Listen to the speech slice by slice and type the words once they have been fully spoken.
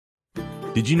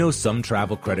Did you know some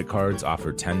travel credit cards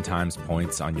offer 10 times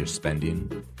points on your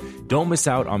spending? Don't miss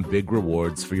out on big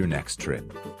rewards for your next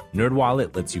trip.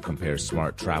 NerdWallet lets you compare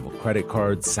smart travel credit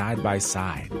cards side by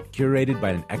side, curated by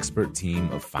an expert team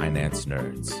of finance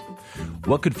nerds.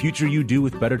 What could future you do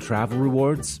with better travel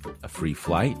rewards? A free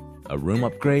flight? A room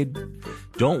upgrade?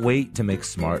 Don't wait to make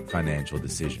smart financial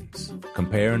decisions.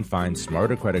 Compare and find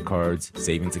smarter credit cards,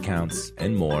 savings accounts,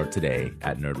 and more today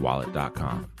at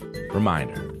nerdwallet.com.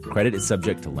 Reminder, credit is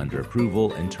subject to lender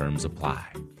approval and terms apply.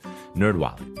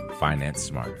 NerdWallet, finance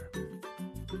smarter.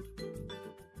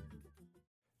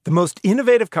 The most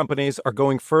innovative companies are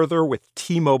going further with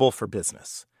T-Mobile for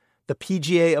Business. The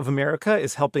PGA of America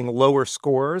is helping lower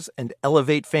scores and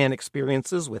elevate fan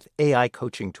experiences with AI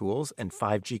coaching tools and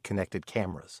 5G connected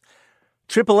cameras.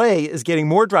 AAA is getting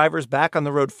more drivers back on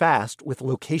the road fast with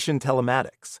location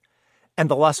telematics. And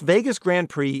the Las Vegas Grand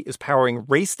Prix is powering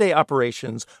race day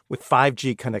operations with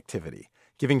 5G connectivity,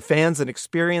 giving fans an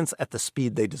experience at the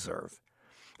speed they deserve.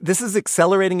 This is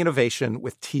accelerating innovation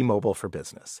with T-Mobile for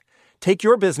Business. Take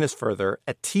your business further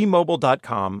at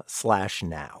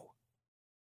T-Mobile.com/now.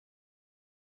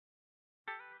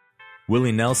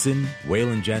 Willie Nelson,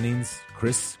 Waylon Jennings,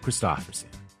 Chris Christopherson.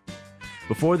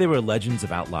 Before they were legends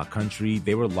of outlaw country,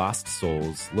 they were lost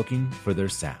souls looking for their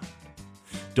sound.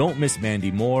 Don't miss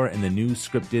Mandy Moore and the new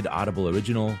scripted Audible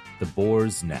original, The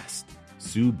Boar's Nest,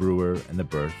 Sue Brewer and the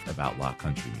Birth of Outlaw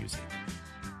Country Music.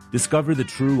 Discover the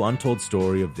true untold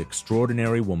story of the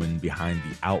extraordinary woman behind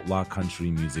the outlaw country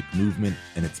music movement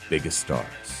and its biggest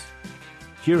stars.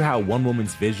 Hear how one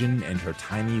woman's vision and her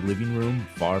tiny living room,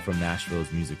 far from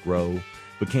Nashville's Music Row,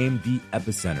 became the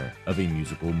epicenter of a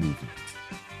musical movement.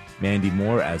 Mandy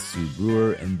Moore as Sue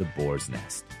Brewer in The Boar's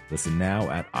Nest. Listen now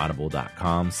at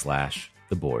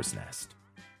audible.com/The Boar's Nest.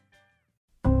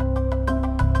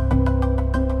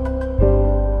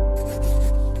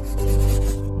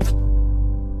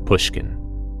 Pushkin.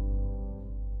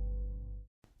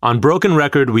 On Broken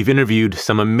Record, we've interviewed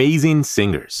some amazing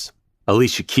singers.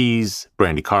 Alicia Keys,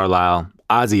 Brandi Carlile,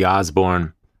 Ozzy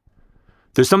Osbourne.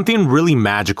 There's something really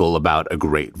magical about a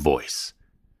great voice.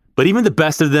 But even the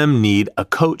best of them need a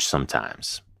coach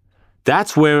sometimes.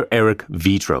 That's where Eric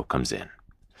Vetro comes in.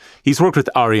 He's worked with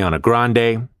Ariana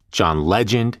Grande, John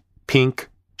Legend, Pink,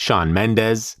 Shawn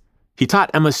Mendes. He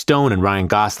taught Emma Stone and Ryan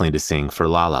Gosling to sing for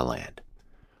La La Land.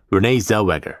 Renee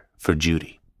Zellweger for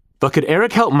Judy. But could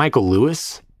Eric help Michael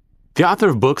Lewis? The author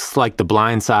of books like The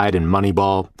Blind Side and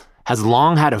Moneyball has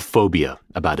long had a phobia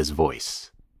about his voice.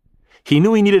 He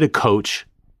knew he needed a coach,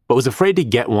 but was afraid to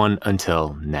get one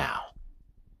until now.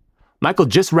 Michael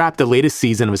just wrapped the latest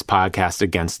season of his podcast,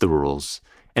 Against the Rules,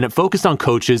 and it focused on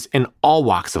coaches in all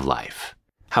walks of life.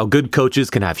 How good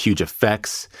coaches can have huge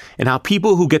effects, and how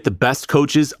people who get the best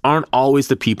coaches aren't always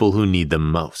the people who need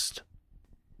them most.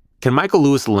 Can Michael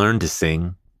Lewis learn to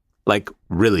sing? Like,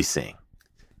 really sing?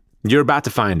 You're about to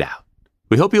find out.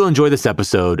 We hope you'll enjoy this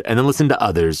episode and then listen to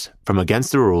others from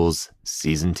Against the Rules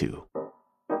Season 2.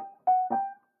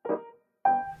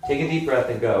 Take a deep breath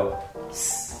and go.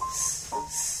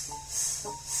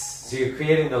 So you're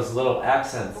creating those little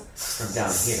accents from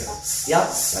down here. Yep,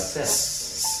 that's it.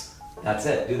 That's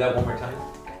it. Do that one more time.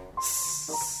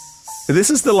 This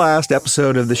is the last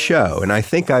episode of the show, and I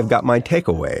think I've got my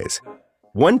takeaways.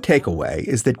 One takeaway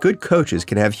is that good coaches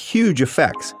can have huge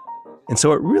effects, and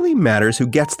so it really matters who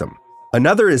gets them.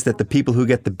 Another is that the people who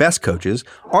get the best coaches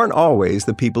aren't always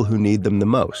the people who need them the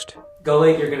most. Go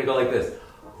like you're going to go like this.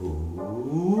 Ooh.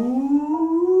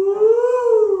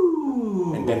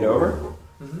 And bend over?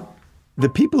 Mm-hmm. The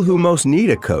people who most need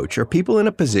a coach are people in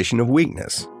a position of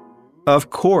weakness. Of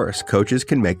course, coaches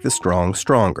can make the strong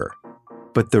stronger.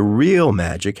 But the real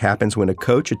magic happens when a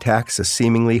coach attacks a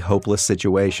seemingly hopeless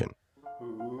situation.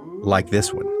 Like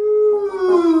this one.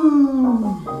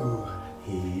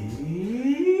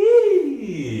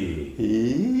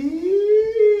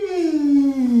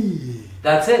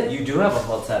 That's it. You do have a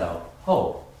falsetto.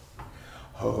 Ho.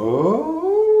 Ho.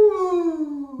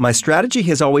 My strategy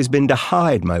has always been to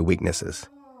hide my weaknesses.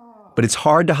 But it's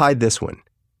hard to hide this one.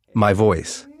 My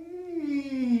voice.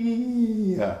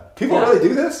 Yeah. People really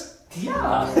do this?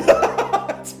 Yeah.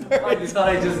 I just thought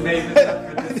I just made this up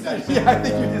for this session. Yeah, I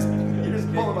think you're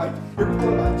just pulling my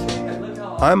chain.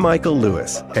 I'm Michael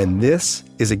Lewis, and this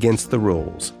is Against the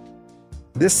Rules.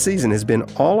 This season has been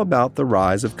all about the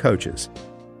rise of coaches.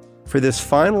 For this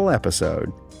final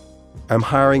episode, I'm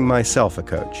hiring myself a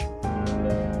coach.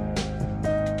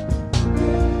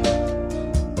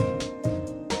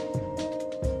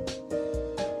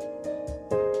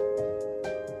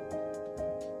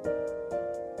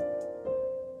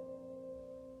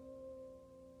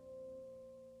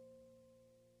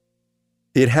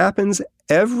 It happens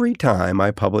every time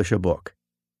I publish a book.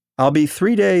 I'll be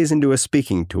 3 days into a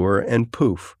speaking tour and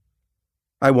poof,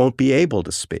 I won't be able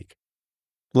to speak.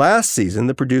 Last season,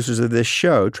 the producers of this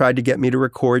show tried to get me to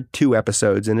record 2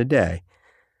 episodes in a day,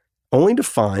 only to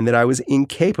find that I was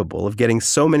incapable of getting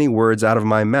so many words out of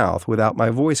my mouth without my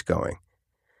voice going.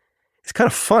 It's kind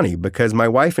of funny because my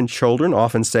wife and children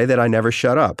often say that I never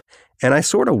shut up, and I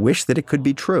sort of wish that it could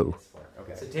be true.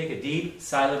 Okay. So take a deep,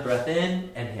 silent breath in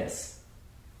and hiss.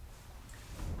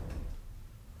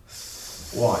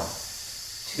 1,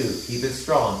 2, keep it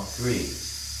strong. 3,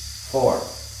 4,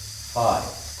 5,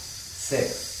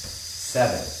 6,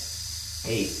 7,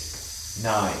 8,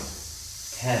 9,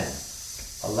 10,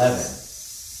 11,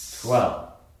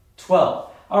 12. 12.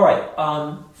 All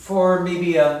right, for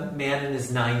maybe a man in his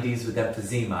 90s with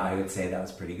emphysema, I would say that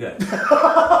was pretty good.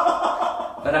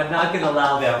 But I'm not going to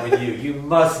allow that with you. You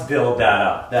must build that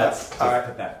up. That's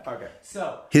pathetic. Okay.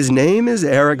 So His name is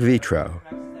Eric Vetro.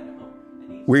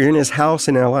 We're in his house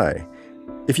in L.A.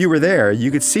 If you were there, you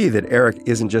could see that Eric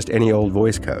isn't just any old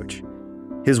voice coach.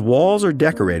 His walls are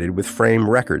decorated with framed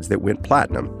records that went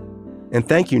platinum and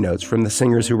thank you notes from the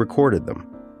singers who recorded them.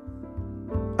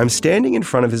 I'm standing in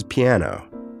front of his piano.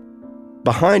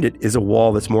 Behind it is a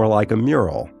wall that's more like a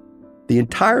mural. The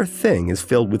entire thing is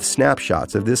filled with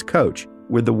snapshots of this coach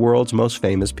with the world's most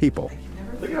famous people.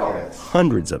 Look at all this.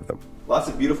 Hundreds of them. Lots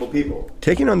of beautiful people.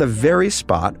 Taken on the very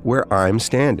spot where I'm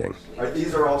standing.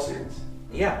 These are all students.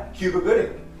 yeah. Cuba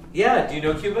Gooding. Yeah, do you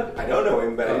know Cuba? I don't know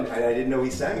him, but I didn't know he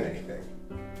sang in anything.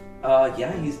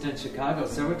 Yeah, he's done Chicago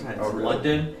several times. Oh, really?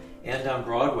 London and on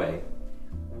Broadway.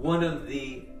 One of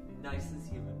the nicest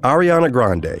human. Ariana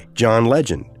Grande, John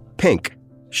Legend, Pink,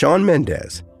 Shawn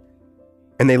Mendes.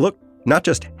 And they look not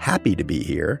just happy to be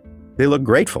here, they look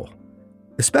grateful.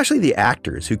 Especially the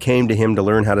actors who came to him to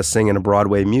learn how to sing in a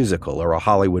Broadway musical or a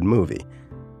Hollywood movie.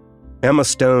 Emma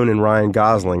Stone and Ryan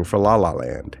Gosling for La La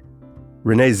Land.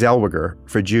 Renee Zellweger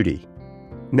for Judy.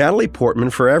 Natalie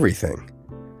Portman for Everything.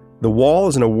 The Wall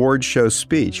is an award show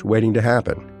speech waiting to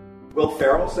happen. Will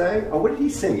Ferrell sang? Oh, what did he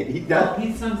sing? He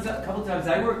sung a couple times.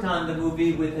 I worked on the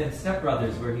movie with him, Step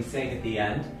Brothers, where he sang at the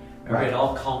end. Right. It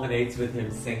all culminates with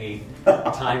him singing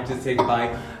Time to Say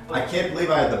Goodbye. I can't believe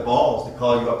I had the balls to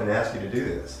call you up and ask you to do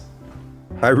this.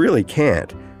 I really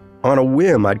can't. On a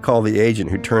whim, I'd call the agent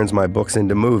who turns my books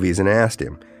into movies and asked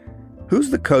him,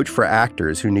 who's the coach for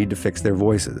actors who need to fix their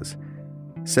voices?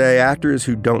 Say, actors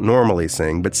who don't normally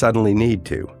sing but suddenly need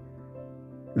to.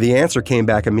 The answer came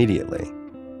back immediately.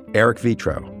 Eric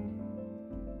Vetro.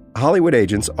 Hollywood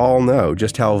agents all know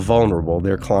just how vulnerable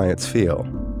their clients feel.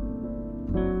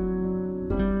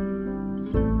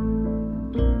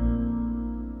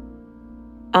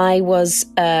 I was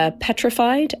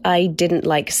petrified. I didn't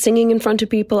like singing in front of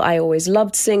people. I always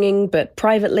loved singing, but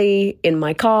privately, in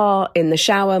my car, in the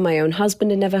shower. My own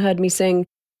husband had never heard me sing.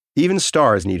 Even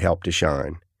stars need help to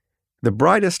shine. The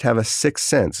brightest have a sixth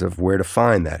sense of where to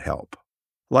find that help.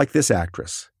 Like this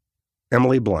actress,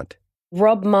 Emily Blunt.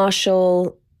 Rob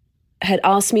Marshall had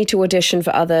asked me to audition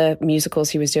for other musicals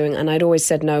he was doing, and I'd always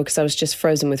said no because I was just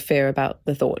frozen with fear about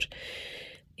the thought.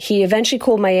 He eventually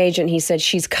called my agent. He said,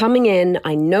 she's coming in.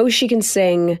 I know she can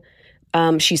sing.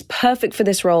 She's perfect for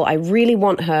this role. I really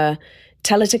want her.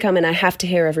 Tell her to come in. I have to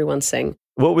hear everyone sing.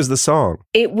 What was the song?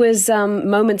 It was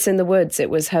Moments in the Woods.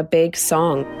 It was her big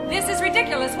song. This is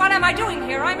ridiculous. What am I doing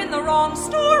here? I'm in the wrong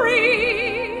story.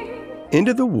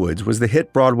 Into the Woods was the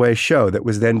hit Broadway show that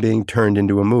was then being turned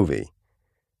into a movie.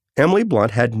 Emily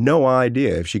Blunt had no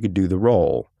idea if she could do the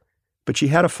role, but she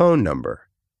had a phone number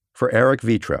for Eric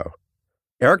Vetro.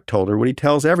 Eric told her what he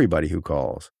tells everybody who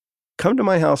calls. Come to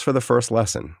my house for the first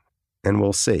lesson, and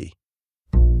we'll see.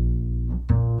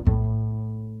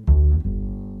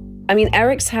 I mean,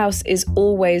 Eric's house is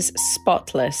always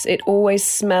spotless. It always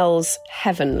smells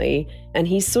heavenly. And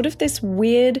he's sort of this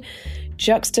weird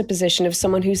juxtaposition of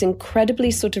someone who's incredibly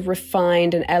sort of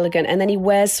refined and elegant. And then he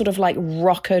wears sort of like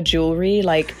rocker jewelry,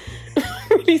 like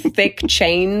really thick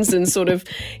chains and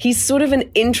he's sort of an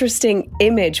interesting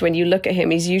image when you look at him.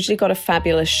 He's usually got a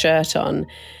fabulous shirt on. And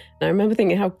I remember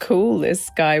thinking how cool this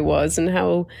guy was and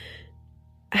how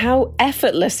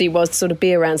effortless he was to sort of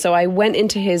be around. So I went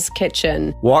into his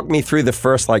kitchen. Walk me through the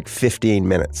first 15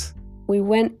 minutes. We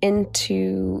went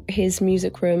into his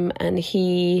music room and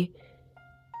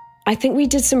I think we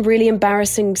did some really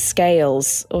embarrassing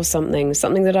scales or something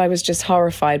that I was just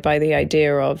horrified by the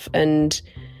idea of. And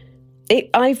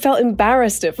I felt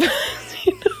embarrassed at first,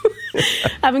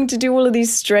 having to do all of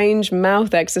these strange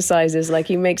mouth exercises. Like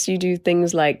he makes you do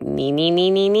things like nee, nee, nee,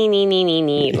 nee, nee, nee, nee, nee,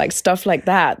 nee, like stuff like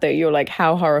that you're like,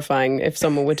 how horrifying if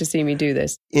someone were to see me do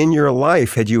this. In your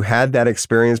life, had you had that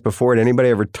experience before? Had anybody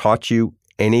ever taught you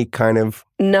any kind of...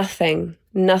 Nothing,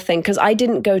 because I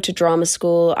didn't go to drama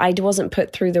school. I wasn't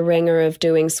put through the ringer of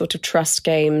doing sort of trust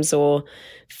games or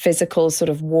physical sort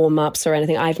of warm-ups or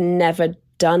anything. I've never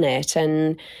done it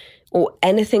or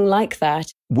anything like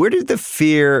that. Where did the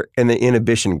fear and the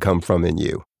inhibition come from in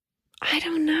you? I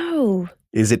don't know.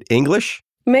 Is it English?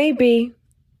 Maybe.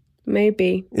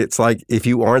 It's like if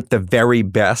you aren't the very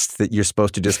best that you're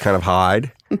supposed to just kind of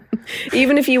hide.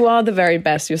 Even if you are the very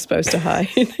best, you're supposed to hide.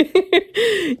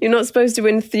 You're not supposed to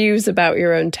enthuse about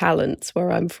your own talents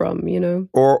where I'm from, you know?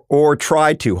 Or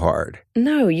try too hard.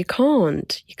 No, you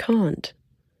can't.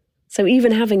 So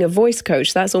even having a voice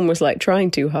coach, that's almost like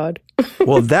trying too hard.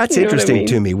 Well, that's You know what I interesting mean?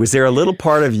 to me. Was there a little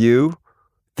part of you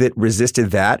that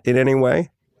resisted that in any way?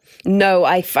 No,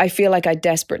 I feel like I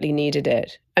desperately needed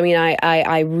it. I mean,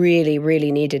 I really,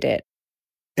 really needed it.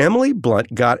 Emily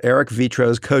Blunt got Eric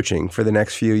Vitro's coaching for the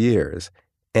next few years,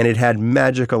 and it had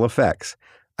magical effects.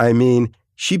 I mean,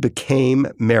 she became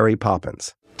Mary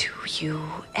Poppins. Do you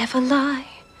ever lie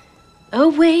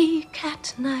awake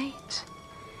at night,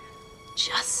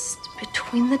 just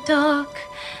between the dark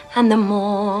and the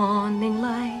morning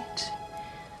light,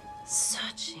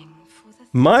 searching for the...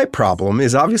 My problem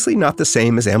is obviously not the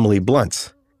same as Emily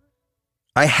Blunt's.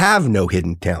 I have no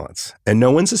hidden talents, and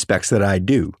no one suspects that I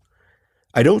do.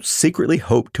 I don't secretly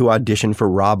hope to audition for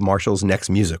Rob Marshall's next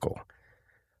musical.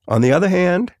 On the other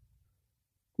hand,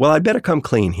 well, I'd better come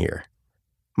clean here.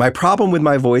 My problem with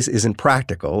my voice isn't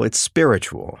practical, it's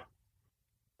spiritual.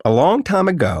 A long time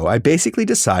ago, I basically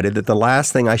decided that the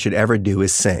last thing I should ever do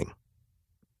is sing.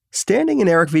 Standing in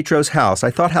Eric Vitro's house,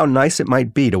 I thought how nice it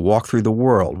might be to walk through the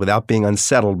world without being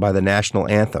unsettled by the national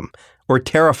anthem or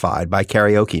terrified by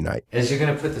karaoke night. As you're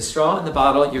going to put the straw in the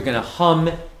bottle, you're going to hum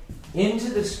into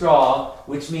the straw,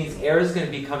 which means air is going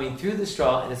to be coming through the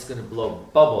straw and it's going to blow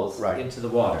bubbles into the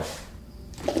water.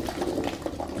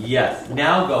 Yes.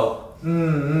 Now go.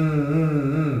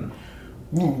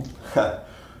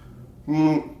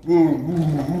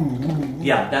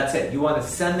 Yeah, that's it. You want to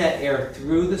send that air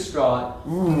through the straw.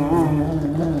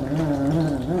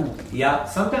 Yeah,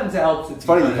 sometimes it helps. It's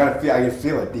funny, I can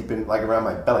feel it deep in, like around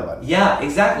my belly button. Yeah,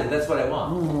 exactly. That's what I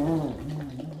want.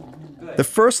 The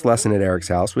first lesson at Eric's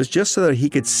house was just so that he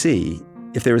could see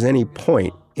if there was any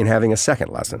point in having a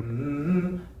second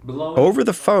lesson. Over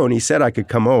the phone, he said I could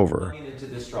come over,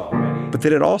 but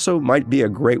that it also might be a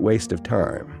great waste of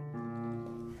time.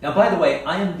 Now, by the way,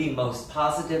 I am the most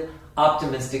positive,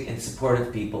 optimistic, and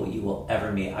supportive people you will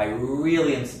ever meet. I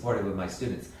really am supportive of my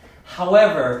students.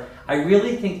 However, I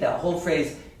really think that whole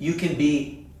phrase, you can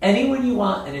be anyone you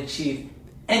want and achieve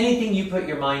anything you put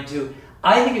your mind to,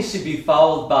 I think it should be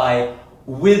followed by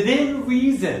within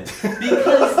reason.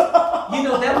 Because,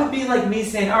 that would be like me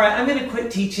saying, all right, I'm going to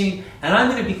quit teaching and I'm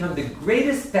going to become the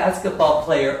greatest basketball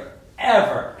player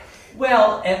ever.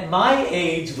 Well, at my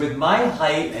age, with my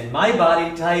height and my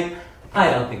body type,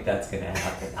 I don't think that's going to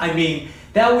happen. I mean,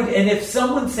 that would, and if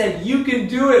someone said, you can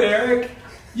do it, Eric,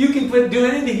 you can do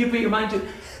anything you put your mind to,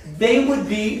 they would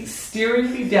be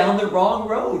steering me down the wrong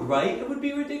road, right? It would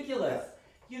be ridiculous.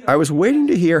 I was waiting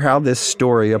to hear how this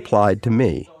story applied to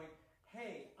me.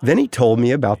 Then he told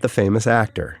me about the famous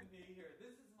actor.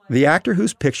 The actor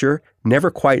whose picture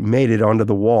never quite made it onto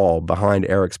the wall behind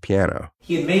Eric's piano.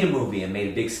 He had made a movie and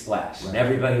made a big splash, and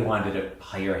everybody wanted to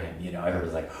hire him. Everybody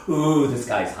was like, ooh, this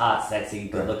guy's hot, sexy,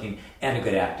 good-looking, and a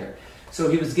good actor. So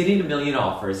he was getting a million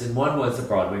offers, and one was a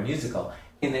Broadway musical.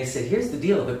 And they said, here's the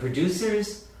deal. The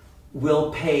producers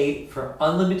will pay for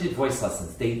unlimited voice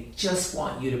lessons. They just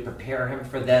want you to prepare him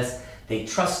for this. They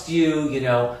trust you,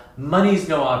 Money's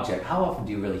no object. How often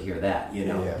do you really hear that,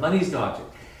 Yeah. Money's no object.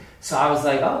 So I was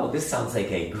like, oh, this sounds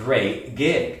like a great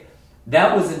gig.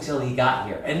 That was until he got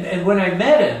here. And when I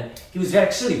met him, he was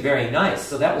actually very nice.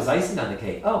 So that was icing on the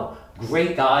cake. Oh,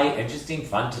 great guy, interesting,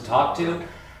 fun to talk to.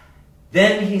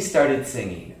 Then he started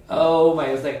singing. Oh my,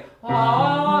 it was like, Really?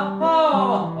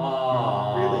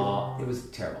 It was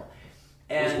terrible.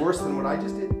 And it was worse than what I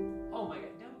just did? Oh my God.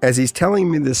 No. As he's telling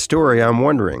me this story, I'm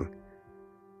wondering,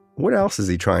 what else is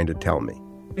he trying to tell me?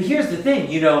 But here's the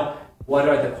thing, what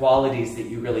are the qualities that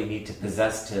you really need to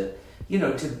possess to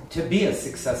be a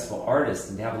successful artist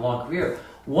and to have a long career?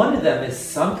 One of them is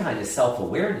some kind of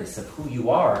self-awareness of who you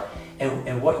are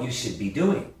and what you should be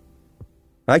doing.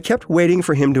 I kept waiting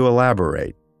for him to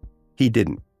elaborate. He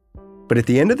didn't. But at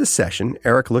the end of the session,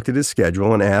 Eric looked at his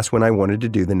schedule and asked when I wanted to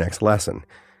do the next lesson,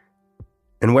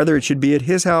 and whether it should be at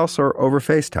his house or over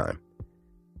FaceTime.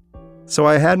 So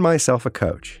I had myself a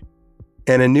coach,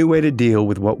 and a new way to deal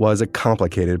with what was a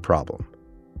complicated problem.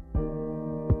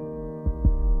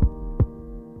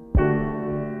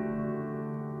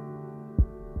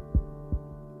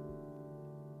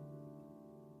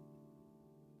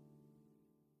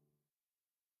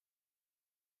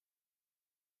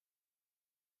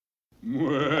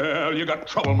 Well, you got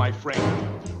trouble, my friend.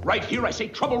 Right here, I say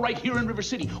trouble right here in River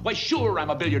City. Why, sure, I'm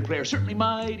a billiard player. Certainly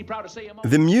mighty proud to say I'm...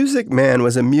 The Music Man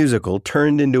was a musical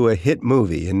turned into a hit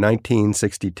movie in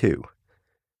 1962.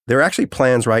 There are actually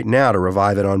plans right now to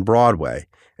revive it on Broadway,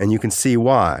 and you can see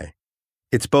why.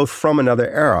 It's both from another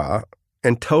era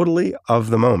and totally of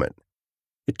the moment.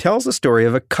 It tells the story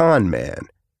of a con man,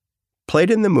 played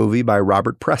in the movie by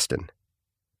Robert Preston.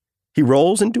 He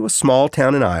rolls into a small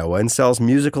town in Iowa and sells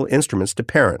musical instruments to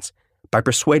parents by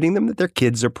persuading them that their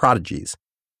kids are prodigies.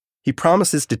 He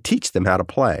promises to teach them how to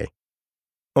play.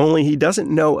 Only he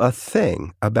doesn't know a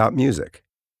thing about music.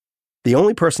 The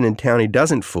only person in town he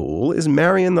doesn't fool is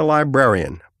Marion the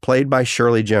librarian, played by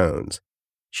Shirley Jones.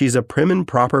 She's a prim and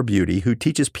proper beauty who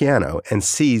teaches piano and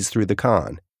sees through the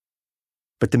con.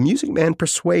 But the Music Man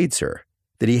persuades her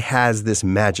that he has this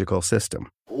magical system.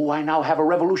 Oh, I now have a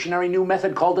revolutionary new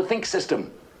method called the Think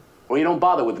System, where you don't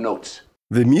bother with notes.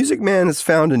 The Music Man has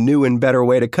found a new and better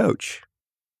way to coach.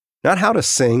 Not how to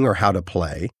sing or how to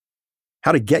play,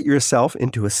 how to get yourself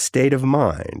into a state of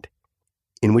mind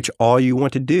in which all you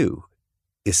want to do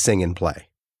is sing and play.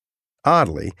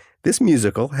 Oddly, this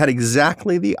musical had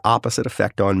exactly the opposite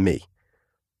effect on me.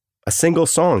 A single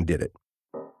song did it.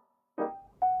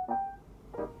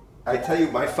 I tell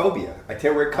you, my phobia, I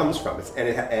tell you where it comes from.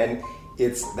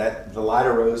 It's that the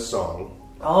Lida Rose song.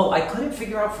 Oh, I couldn't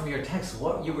figure out from your text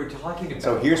what you were talking about.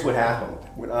 So here's what happened.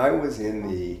 When I was in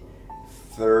the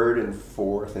 3rd and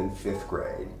 4th and 5th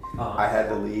grade, I had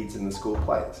the leads in the school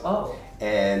plays. Oh.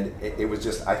 And it was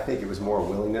just, I think it was more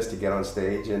willingness to get on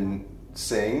stage and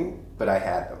sing, but I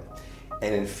had them.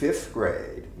 And in 5th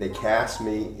grade, they cast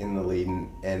me in the lead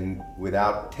and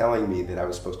without telling me that I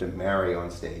was supposed to marry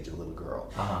on stage a little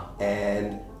girl.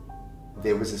 And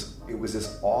it was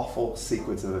this awful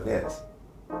sequence of events.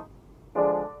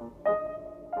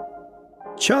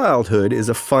 Childhood is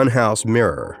a funhouse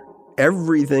mirror.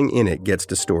 Everything in it gets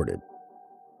distorted.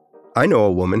 I know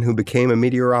a woman who became a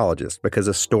meteorologist because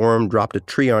a storm dropped a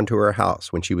tree onto her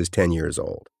house when she was 10 years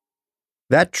old.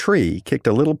 That tree kicked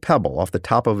a little pebble off the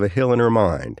top of a hill in her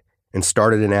mind and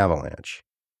started an avalanche.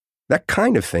 That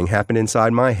kind of thing happened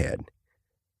inside my head.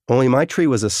 Only my tree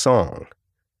was a song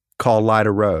called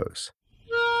Lida Rose.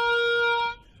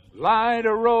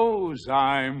 Lida Rose,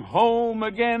 I'm home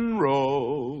again,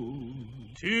 Rose,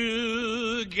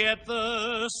 to get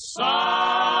the sun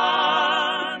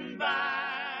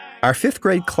back. Our 5th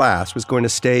grade class was going to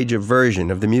stage a version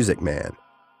of The Music Man.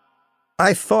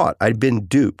 I thought I'd been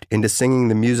duped into singing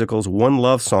the musical's one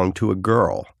love song to a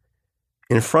girl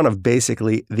in front of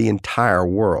basically the entire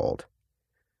world.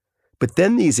 But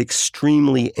then these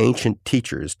extremely ancient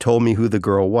teachers told me who the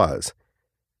girl was.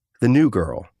 The new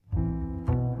girl.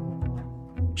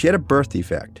 She had a birth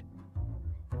defect.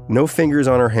 No fingers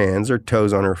on her hands or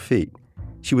toes on her feet.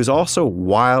 She was also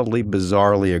wildly,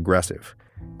 bizarrely aggressive,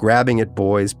 grabbing at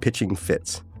boys, pitching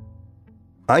fits.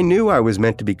 I knew I was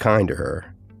meant to be kind to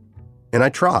her, and I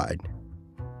tried.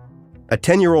 A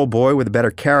 10-year-old boy with a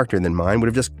better character than mine would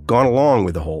have just gone along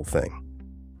with the whole thing.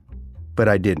 But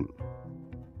I didn't.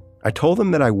 I told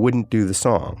them that I wouldn't do the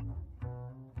song.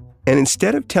 And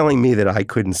instead of telling me that I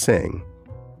couldn't sing,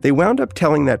 they wound up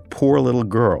telling that poor little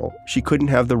girl she couldn't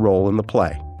have the role in the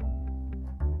play.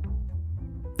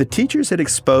 The teachers had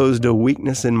exposed a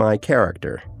weakness in my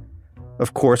character.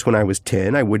 Of course, when I was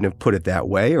 10, I wouldn't have put it that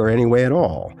way or any way at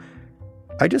all.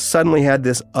 I just suddenly had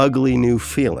this ugly new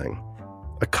feeling,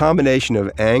 a combination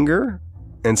of anger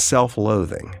and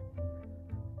self-loathing.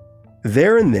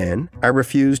 There and then, I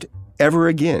refused ever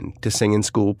again to sing in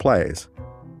school plays.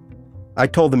 I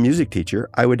told the music teacher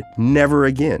I would never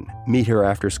again meet her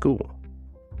after school.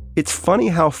 It's funny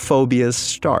how phobias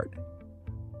start.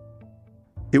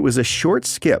 It was a short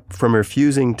skip from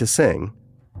refusing to sing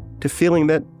to feeling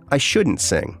that I shouldn't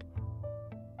sing,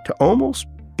 to almost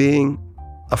being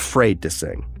afraid to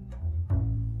sing.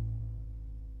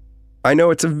 I know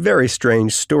it's a very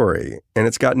strange story, and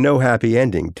it's got no happy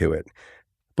ending to it.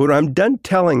 But when I'm done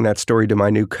telling that story to my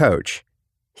new coach,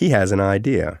 he has an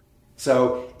idea.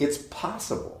 So it's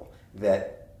possible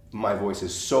that my voice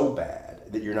is so bad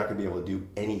that you're not going to be able to do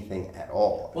anything at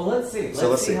all. Well, let's see.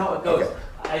 Let's see how it goes. Okay.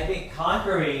 I think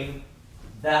conquering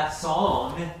that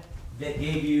song that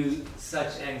gave you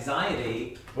such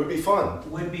anxiety would be fun.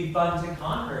 Would be fun to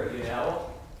conquer, you know?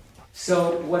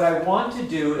 So what I want to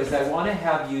do is I want to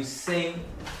have you sing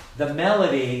the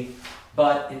melody,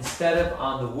 but instead of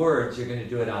on the words, you're going to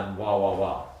do it on wah, wah,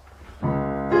 wah.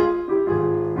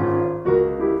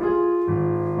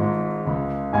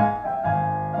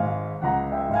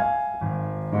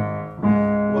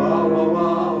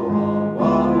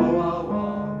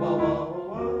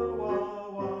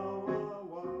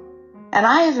 And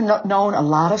I have known a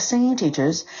lot of singing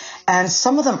teachers, and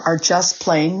some of them are just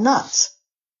plain nuts.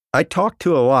 I talked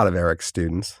to a lot of Eric's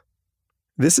students.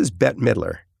 This is Bette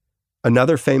Midler,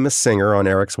 another famous singer on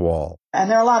Eric's wall. And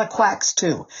there are a lot of quacks,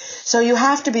 too. So you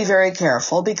have to be very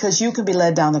careful because you can be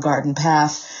led down the garden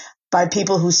path by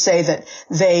people who say that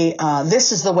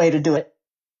this is the way to do it.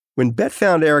 When Bette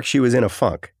found Eric, she was in a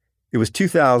funk. It was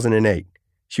 2008.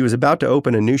 She was about to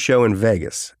open a new show in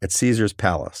Vegas at Caesar's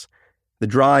Palace. The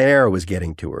dry air was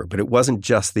getting to her, but it wasn't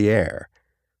just the air.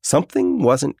 Something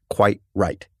wasn't quite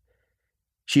right.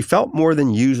 She felt more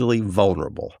than usually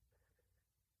vulnerable.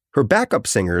 Her backup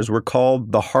singers were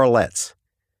called the Harlettes.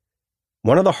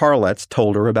 One of the Harlettes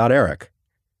told her about Eric,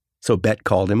 so Bette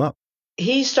called him up.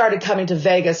 He started coming to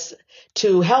Vegas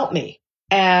to help me,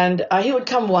 and he would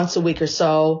come once a week or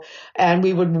so, and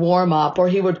we would warm up, or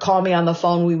he would call me on the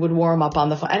phone, we would warm up on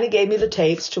the phone, and he gave me the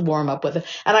tapes to warm up with it,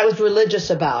 and I was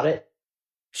religious about it.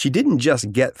 She didn't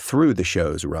just get through the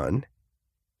show's run.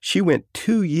 She went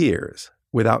 2 years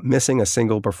without missing a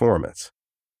single performance.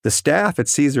 The staff at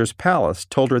Caesar's Palace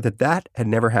told her that had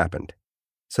never happened,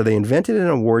 so they invented an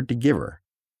award to give her.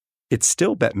 It's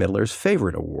still Bette Midler's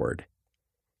favorite award,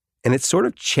 and it sort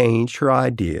of changed her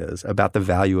ideas about the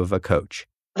value of a coach.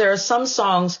 There are some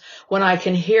songs when I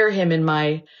can hear him in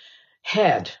my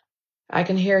head. I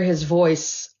can hear his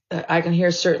voice. I can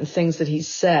hear certain things that he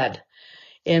said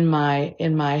in my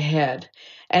head.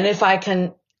 And if I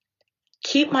can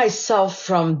keep myself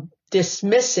from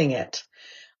dismissing it,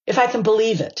 if I can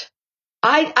believe it,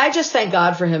 I just thank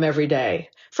God for him every day.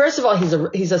 First of all,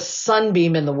 he's a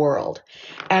sunbeam in the world.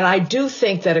 And I do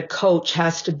think that a coach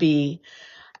has to be,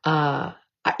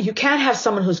 you can't have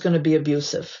someone who's going to be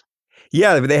abusive.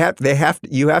 Yeah,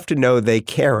 you have to know they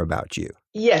care about you.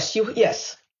 Yes,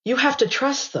 you have to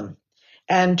trust them.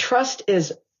 And trust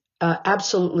is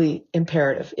absolutely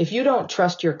imperative. If you don't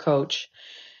trust your coach,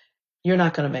 you're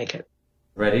not going to make it.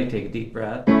 Ready? Take a deep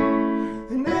breath.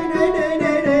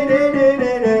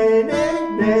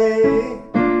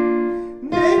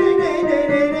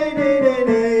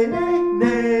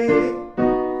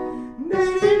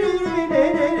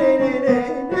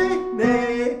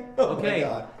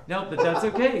 No, but that's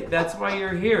okay. That's why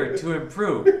you're here, to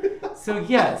improve. So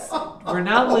yes, we're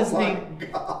not listening.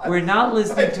 We're not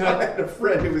listening to it. I had a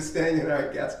friend who was staying in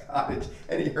our guest cottage,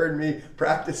 and he heard me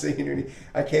practicing, and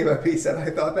I came up. He said,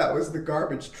 "I thought that was the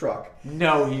garbage truck."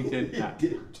 No, he did not. He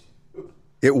did.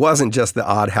 It wasn't just the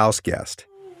odd house guest.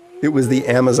 It was the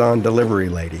Amazon delivery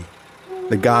lady,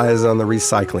 the guys on the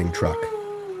recycling truck,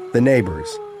 the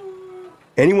neighbors.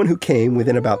 Anyone who came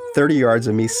within about 30 yards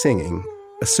of me singing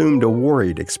assumed a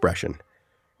worried expression.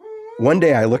 One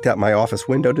day I looked out my office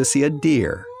window to see a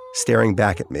deer staring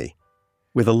back at me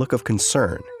with a look of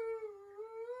concern.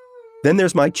 Then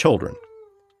there's my children.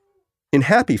 In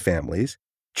happy families,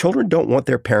 children don't want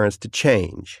their parents to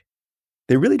change.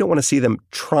 They really don't want to see them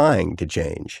trying to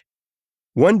change.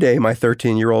 One day, my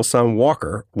 13-year-old son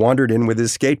Walker wandered in with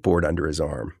his skateboard under his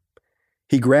arm.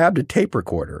 He grabbed a tape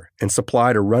recorder and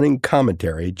supplied a running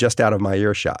commentary just out of my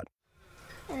earshot.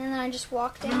 And then I just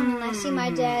walk down and I see my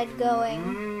dad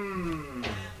going.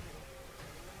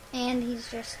 And he's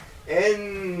just... Yep,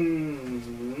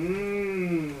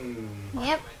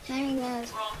 there he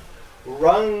goes.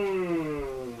 Run!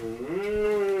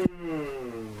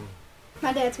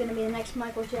 My dad's gonna be the next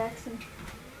Michael Jackson.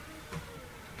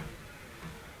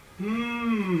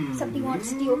 Except he won't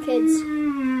steal kids.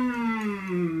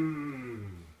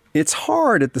 It's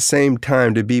hard at the same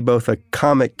time to be both a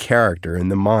comic character in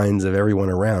the minds of everyone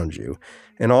around you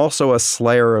and also a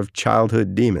slayer of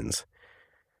childhood demons.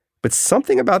 But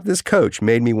something about this coach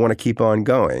made me want to keep on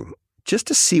going, just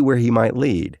to see where he might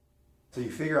lead. So you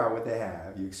figure out what they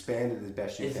have, you expand it as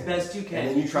best you can. As best you can. And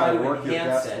then you try to work your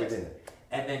best within it.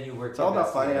 And then you work. It's all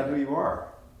about finding out who you are.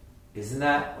 Isn't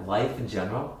that life in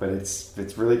general? But it's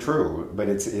really true. But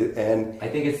and I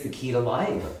think it's the key to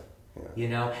life. Yeah. You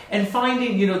know, and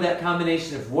finding, that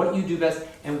combination of what you do best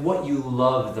and what you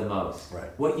love the most,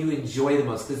 right? What you enjoy the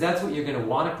most, because that's what you're going to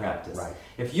want to practice. Right.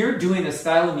 If you're doing a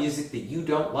style of music that you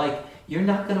don't like, you're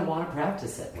not going to want to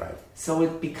practice it. Right. So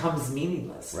it becomes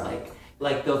meaningless. Right.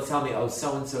 Like they'll tell me, oh,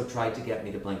 so and so tried to get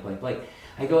me to blank, blank, blank.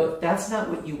 I go, if that's not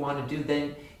what you want to do,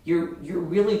 then you're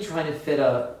really trying to fit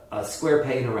a square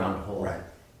peg in a round hole. Right.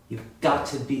 You've got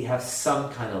to have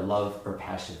some kind of love or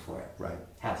passion for it. Right.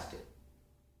 Has to.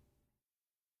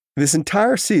 This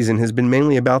entire season has been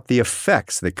mainly about the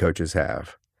effects that coaches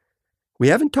have. We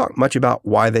haven't talked much about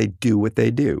why they do what they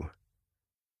do.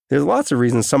 There's lots of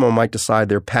reasons someone might decide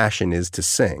their passion is to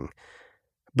sing.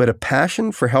 But a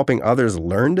passion for helping others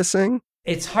learn to sing?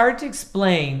 It's hard to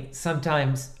explain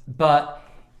sometimes, but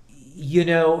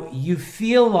you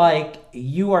feel like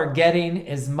you are getting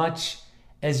as much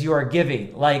as you are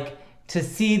giving. Like, to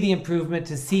see the improvement,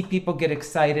 to see people get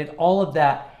excited, all of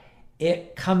that,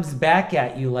 it comes back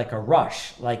at you like a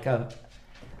rush, like a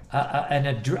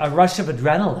rush of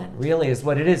adrenaline, really is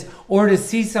what it is. Or to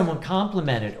see someone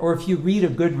complimented, or if you read a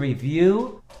good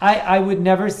review, I would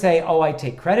never say, oh, I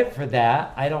take credit for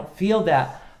that. I don't feel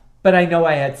that, but I know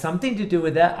I had something to do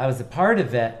with that. I was a part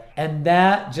of it. And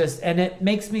it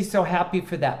makes me so happy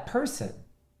for that person.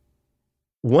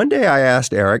 One day I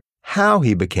asked Eric how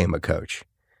he became a coach.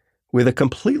 With a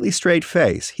completely straight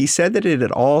face, he said that it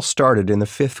had all started in the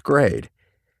 5th grade.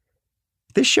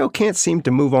 This show can't seem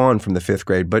to move on from the 5th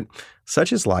grade, but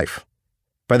such is life.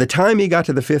 By the time he got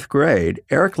to the 5th grade,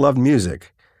 Eric loved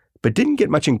music, but didn't get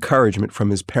much encouragement from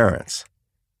his parents.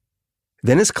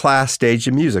 Then his class staged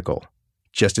a musical,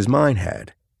 just as mine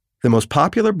had. The most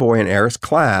popular boy in Eric's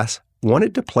class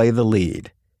wanted to play the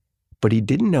lead, but he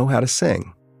didn't know how to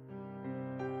sing.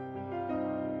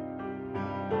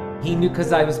 He knew,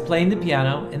 because I was playing the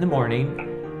piano in the morning,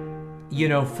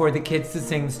 for the kids to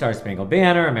sing Star Spangled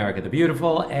Banner, America the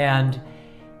Beautiful, and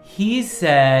he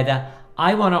said,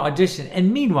 I want to audition.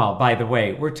 And meanwhile, by the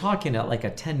way, we're talking at like a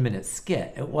 10-minute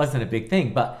skit. It wasn't a big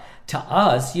thing, but to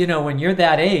us, when you're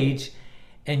that age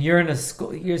and you're in a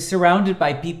school, you're surrounded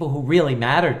by people who really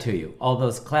matter to you, all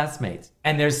those classmates.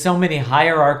 And there's so many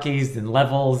hierarchies and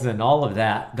levels and all of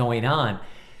that going on.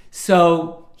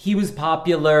 So he was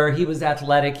popular, he was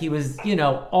athletic, he was,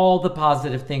 all the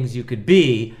positive things you could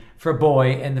be for a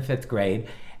boy in the 5th grade,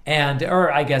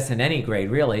 or I guess in any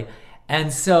grade, really.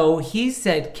 And so he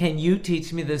said, can you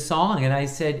teach me this song? And I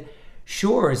said,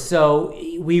 sure. So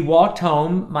we walked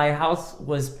home. My house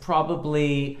was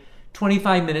probably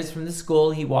 25 minutes from the school.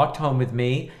 He walked home with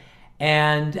me,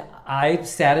 and I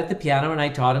sat at the piano and I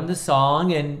taught him the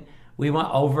song, and we went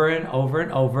over and over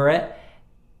and over it.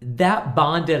 That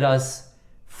bonded us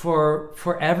for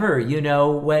forever.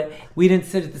 We didn't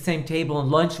sit at the same table and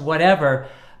lunch, whatever,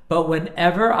 but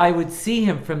whenever I would see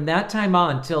him from that time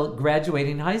on till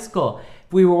graduating high school,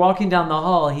 if we were walking down the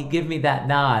hall, he'd give me that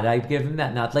nod. I'd give him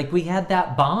that nod. Like, we had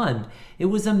that bond. It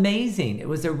was amazing. It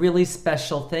was a really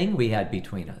special thing we had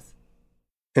between us.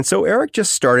 And so Eric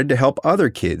just started to help other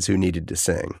kids who needed to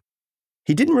sing.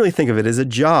 He didn't really think of it as a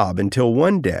job until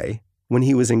one day, when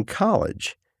he was in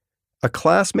college, a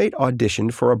classmate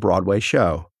auditioned for a Broadway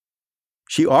show.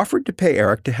 She offered to pay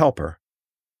Eric to help her.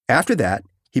 After that,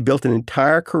 he built an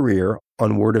entire career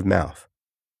on word of mouth.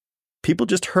 People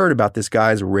just heard about this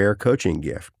guy's rare coaching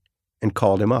gift and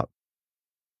called him up.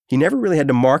 He never really had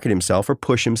to market himself or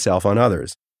push himself on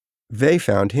others. They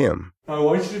found him. I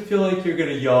want you to feel like you're going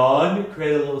to yawn,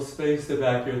 create a little space in the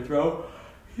back of your throat.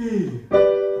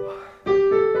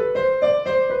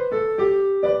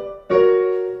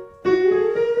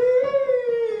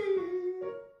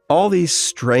 All these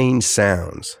strange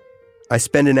sounds. I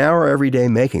spend an hour every day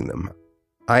making them.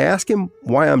 I ask him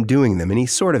why I'm doing them, and he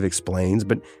sort of explains,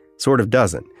 but sort of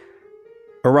doesn't.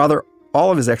 Or rather, all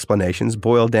of his explanations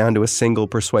boil down to a single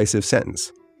persuasive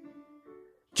sentence.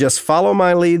 Just follow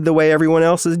my lead the way everyone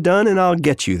else has done, and I'll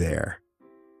get you there.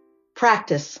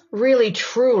 Practice, really,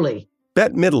 truly.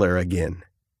 Bette Midler again.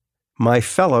 My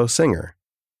fellow singer.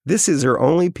 This is her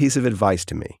only piece of advice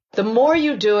to me. The more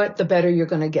you do it, the better you're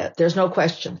going to get. There's no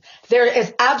question. There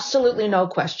is absolutely no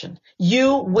question.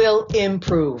 You will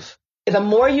improve. The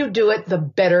more you do it, the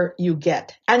better you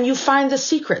get. And you find the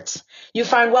secrets. You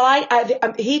find,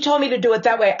 he told me to do it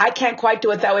that way. I can't quite do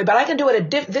it that way, but I can do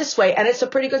it this way, and it's a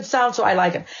pretty good sound, so I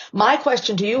like it. My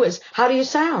question to you is, how do you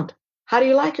sound? How do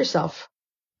you like yourself?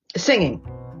 Singing.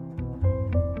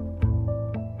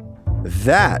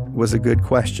 That was a good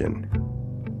question.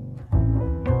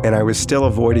 And I was still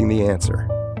avoiding the answer.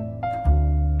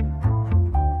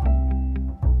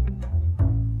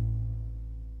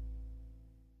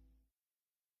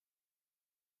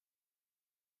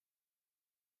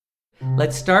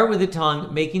 Let's start with the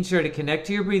tongue, making sure to connect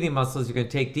to your breathing muscles. You're going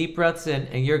to take deep breaths in,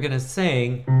 and you're going to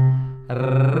sing.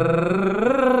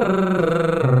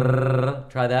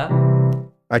 Try that.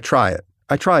 I try it.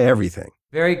 I try everything.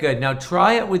 Very good. Now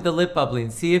try it with the lip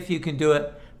bubbling. See if you can do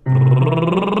it.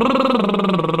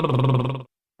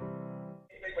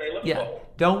 Yeah,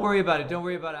 don't worry about it. Don't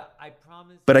worry about it. I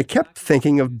promise. But I kept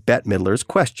thinking of Bette Midler's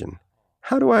question.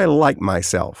 How do I like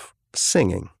myself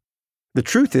singing? The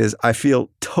truth is, I feel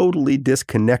totally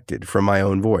disconnected from my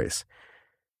own voice.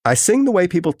 I sing the way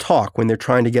people talk when they're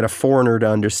trying to get a foreigner to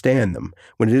understand them.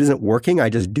 When it isn't working, I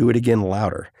just do it again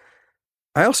louder.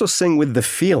 I also sing with the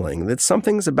feeling that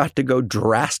something's about to go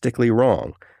drastically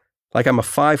wrong, like I'm a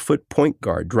 5-foot point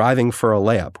guard driving for a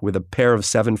layup with a pair of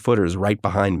 7-footers right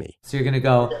behind me. So you're going to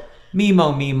go,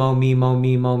 Mimo, mimo, mimo,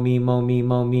 mimo, mimo,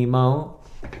 mimo, mimo.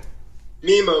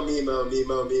 Mimo, mimo,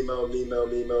 mimo, mimo, mimo,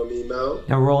 mimo, mimo.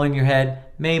 Now roll in your head.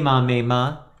 Mayma,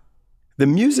 mayma. The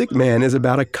Music Man is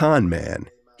about a con man.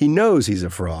 He knows he's a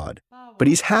fraud, but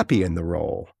he's happy in the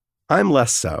role. I'm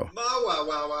less so.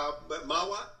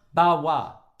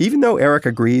 Bawa. Even though Eric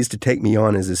agrees to take me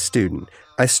on as a student,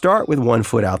 I start with one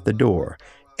foot out the door,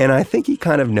 and I think he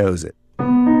kind of knows it.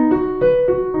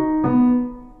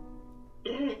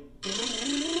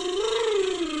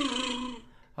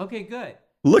 Okay, good.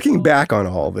 Looking back on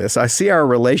all this, I see our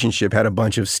relationship had a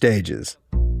bunch of stages.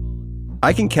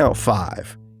 I can count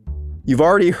 5. You've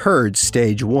already heard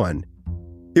stage 1.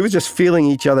 It was just feeling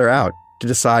each other out to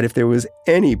decide if there was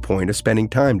any point of spending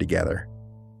time together.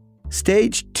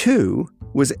 Stage 2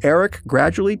 was Eric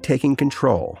gradually taking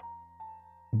control.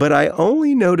 But I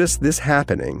only noticed this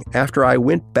happening after I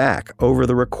went back over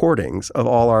the recordings of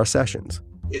all our sessions.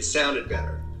 It sounded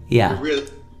better. Yeah.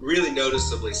 It really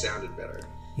noticeably sounded better.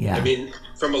 Yeah. I mean,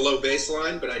 from a low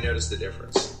baseline, but I noticed the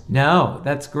difference. No,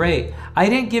 that's great. I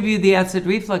didn't give you the acid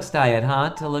reflux diet, huh,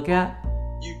 to look at?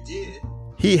 You did.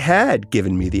 He had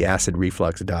given me the acid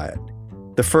reflux diet,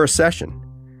 the first session.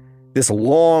 This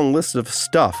long list of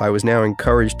stuff I was now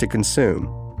encouraged to consume,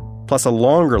 plus a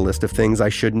longer list of things I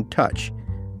shouldn't touch.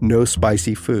 No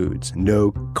spicy foods,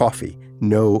 no coffee,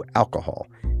 no alcohol.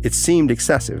 It seemed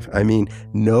excessive. I mean,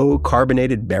 no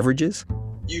carbonated beverages.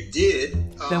 You did.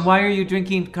 Then why are you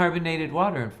drinking carbonated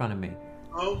water in front of me?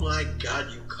 Oh my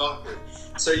God, you caught me.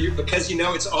 So because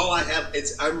it's all I have.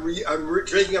 I'm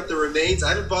drinking up the remains. I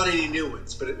haven't bought any new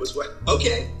ones, but it was what?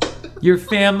 Okay. Your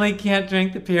family can't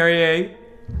drink the Perrier.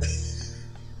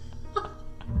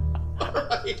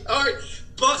 All right,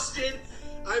 busted.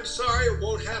 I'm sorry, it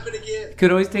won't happen again.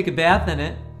 Could always take a bath in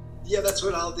it. Yeah, that's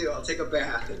what I'll do. I'll take a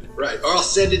bath in it. Right, or I'll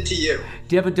send it to you.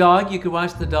 Do you have a dog? You could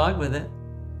wash the dog with it.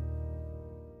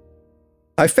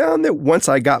 I found that once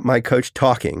I got my coach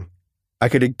talking, I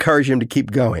could encourage him to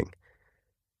keep going.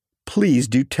 Please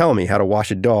do tell me how to wash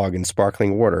a dog in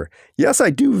sparkling water. Yes, I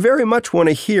do very much want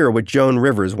to hear what Joan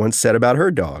Rivers once said about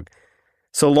her dog.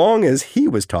 So long as he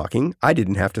was talking, I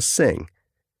didn't have to sing.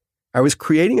 I was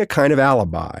creating a kind of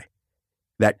alibi.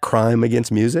 That crime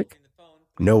against music?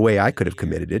 No way I could have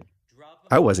committed it.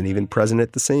 I wasn't even present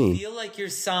at the scene. Feel like you're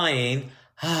sighing.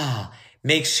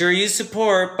 Make sure you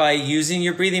support by using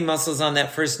your breathing muscles on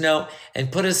that first note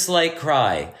and put a slight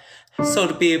cry. So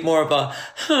to be more of a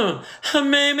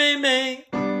may, may, may.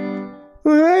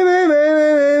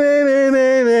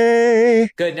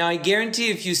 Good. Now I guarantee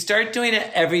if you start doing it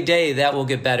every day, that will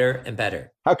get better and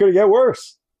better. How could it get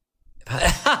worse?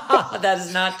 That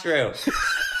is not true.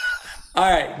 All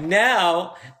right.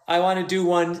 Now I want to do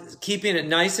one, keeping it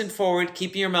nice and forward,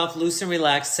 keeping your mouth loose and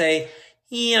relaxed. Say,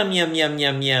 yum, yum, yum,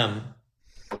 yum, yum.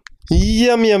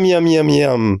 Yum, yum, yum, yum,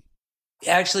 yum.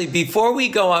 Actually, before we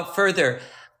go up further,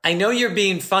 I know you're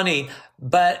being funny,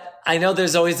 but I know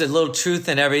there's always a little truth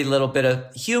in every little bit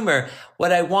of humor.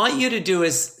 What I want you to do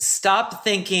is stop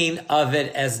thinking of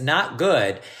it as not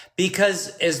good,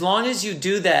 because as long as you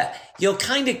do that, you'll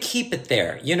kind of keep it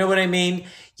there. You know what I mean?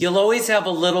 You'll always have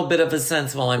a little bit of a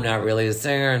sense, well, I'm not really a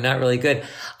singer, I'm not really good.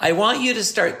 I want you to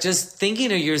start just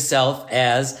thinking of yourself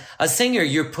as a singer.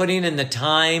 You're putting in the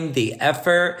time, the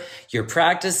effort, you're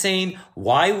practicing.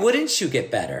 Why wouldn't you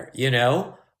get better, you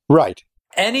know? Right.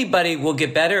 Anybody will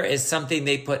get better as something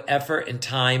they put effort and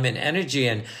time and energy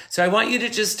in. So I want you to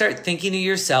just start thinking of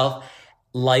yourself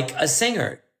like a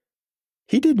singer.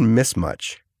 He didn't miss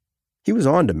much. He was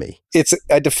on to me. It's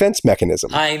a defense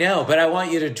mechanism. I know, but I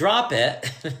want you to drop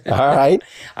it. All right.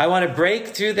 I want to break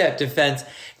through that defense,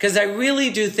 because I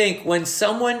really do think when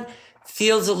someone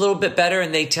feels a little bit better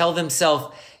and they tell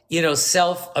themselves,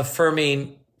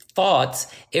 self-affirming thoughts,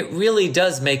 it really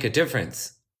does make a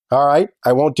difference. All right.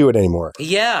 I won't do it anymore.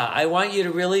 Yeah. I want you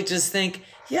to really just think,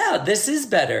 yeah, this is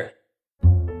better.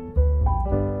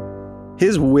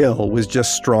 His will was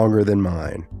just stronger than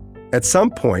mine. At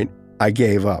some point, I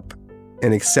gave up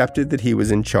and accepted that he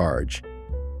was in charge.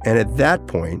 And at that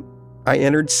point, I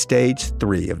entered stage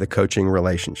 3 of the coaching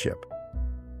relationship.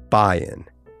 Buy-in.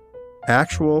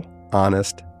 Actual,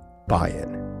 honest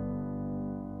buy-in.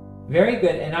 Very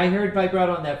good. And I heard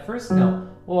vibrato on that first note.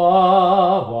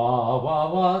 Wah, wah,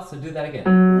 wah, wah. So do that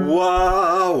again.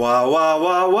 Wah, wah, wah,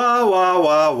 wah, wah, wah,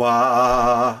 wah,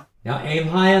 wah. Now aim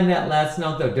high on that last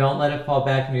note, though. Don't let it fall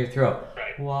back into your throat.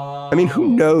 Wah. I mean, who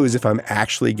knows if I'm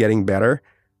actually getting better?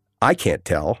 I can't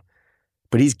tell.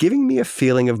 But he's giving me a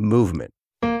feeling of movement.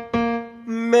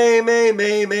 May, may,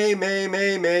 may, may, may,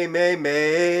 may, may, may, may.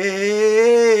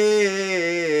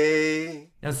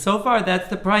 Now, so far, that's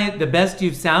probably the best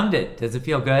you've sounded. Does it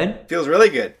feel good? Feels really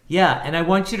good. Yeah, and I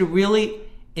want you to really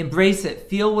embrace it.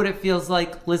 Feel what it feels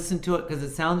like. Listen to it because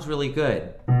it sounds really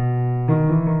good.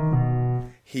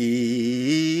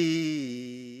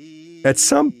 At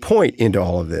some point into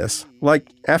all of this,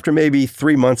 like after maybe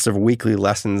 3 months of weekly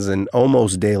lessons and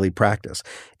almost daily practice,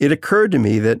 it occurred to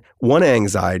me that one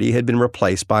anxiety had been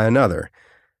replaced by another.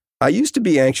 I used to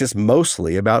be anxious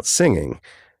mostly about singing.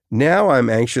 Now I'm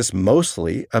anxious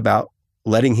mostly about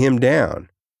letting him down.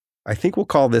 I think we'll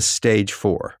call this stage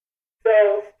 4.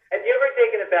 So, have you ever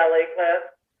taken a ballet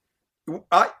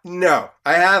class? No,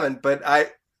 I haven't, but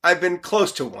I've been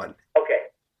close to one. Okay.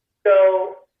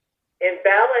 So, in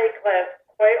ballet class,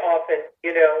 quite often,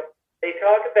 they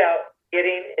talk about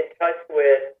getting in touch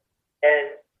with and,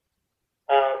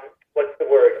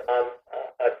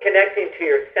 connecting to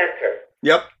your center.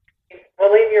 Yep.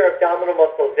 Pulling your abdominal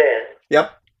muscles in.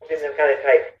 Yep. Holding them kind of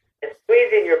tight. And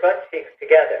squeezing your butt cheeks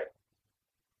together.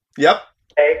 Yep.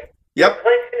 Okay? Yep. You're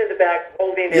clenching in the back,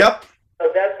 holding it. Yep.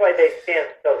 So that's why they stand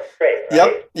so straight, right?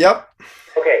 Yep. Yep.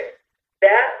 Okay.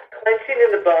 That clenching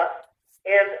in the butt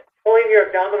and pulling your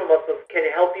abdominal muscles can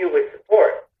help you with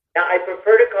support. Now, I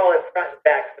prefer to call it front and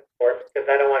back support because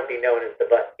I don't want to be known as the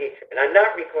butt teacher. And I'm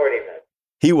not recording this.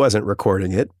 He wasn't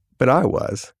recording it, but I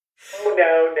was. Oh,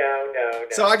 no.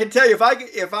 So I can tell you,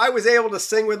 if I was able to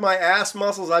sing with my ass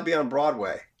muscles, I'd be on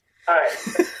Broadway. All right.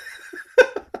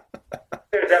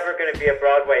 There's ever going to be a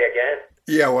Broadway again?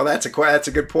 Yeah, well, that's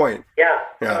a good point. Yeah.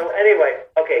 So anyway,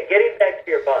 okay, getting back to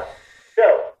your butt.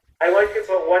 So I want you to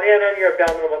put one hand on your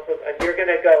abdominal muscles, and you're going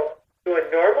to go to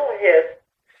a normal hiss,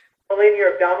 pulling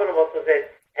your abdominal muscles in,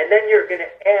 and then you're going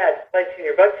to add clenching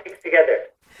your butt cheeks together.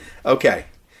 Okay.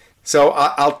 So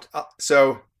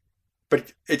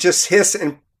but it just hiss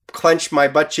and clench my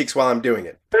butt cheeks while I'm doing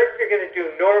it. First, you're going to do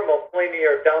normal, pulling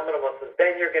your abdominal muscles.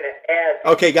 Then you're going to add.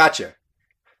 Okay, gotcha.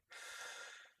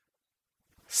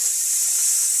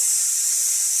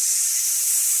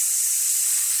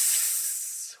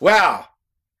 Wow.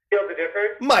 Feel the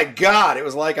difference? My God, it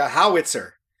was like a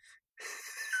howitzer.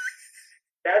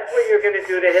 That's what you're going to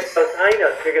do to hit those high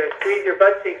notes. You're going to squeeze your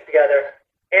butt cheeks together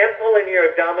and pull in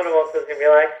your abdominal muscles and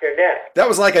relax your neck. That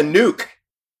was like a nuke.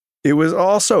 It was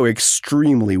also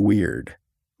extremely weird,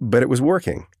 but it was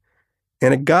working.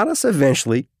 And it got us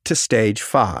eventually to stage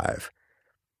 5.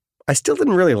 I still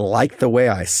didn't really like the way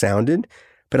I sounded,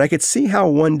 but I could see how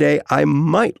one day I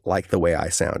might like the way I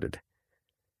sounded.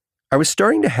 I was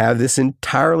starting to have this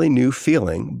entirely new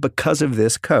feeling because of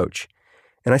this coach,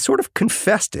 and I sort of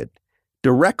confessed it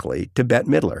directly to Bette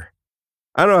Midler.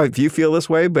 I don't know if you feel this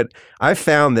way, but I've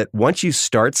found that once you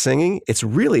start singing, it's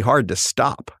really hard to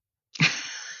stop.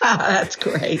 That's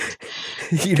great.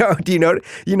 You kind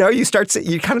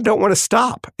of don't want to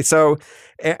stop. So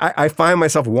I find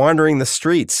myself wandering the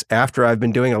streets after I've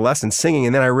been doing a lesson singing,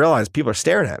 and then I realize people are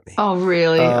staring at me. Oh,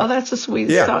 really? That's a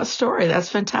sweet story. That's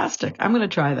fantastic. I'm going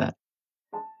to try that.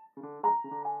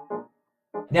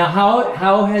 Now,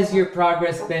 how has your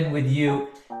progress been with you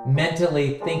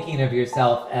mentally thinking of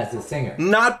yourself as a singer?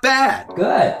 Not bad.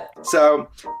 Good. So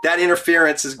that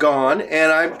interference is gone,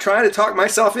 and I'm trying to talk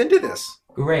myself into this.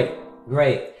 Great.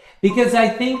 Because I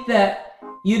think that,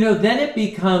 then it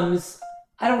becomes,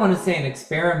 I don't want to say an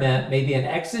experiment, maybe an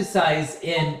exercise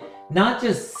in not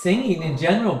just singing in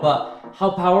general, but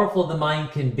how powerful the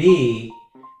mind can be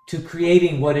to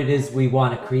creating what it is we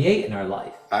want to create in our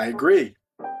life. I agree.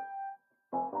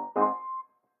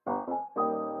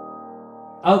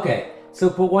 Okay, so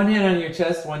put one hand on your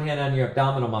chest, one hand on your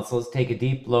abdominal muscles, take a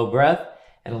deep, low breath,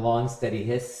 and a long, steady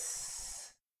hiss.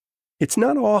 It's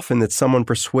not often that someone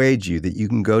persuades you that you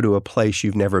can go to a place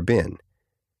you've never been.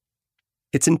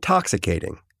 It's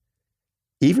intoxicating,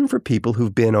 even for people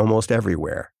who've been almost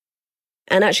everywhere.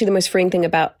 And actually, the most freeing thing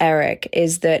about Eric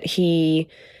is that he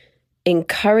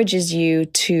encourages you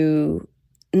to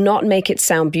not make it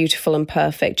sound beautiful and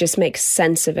perfect, just make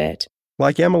sense of it.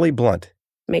 Like Emily Blunt.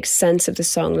 Make sense of the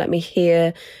song. Let me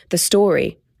hear the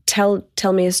story. Tell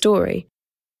me a story.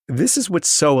 This is what's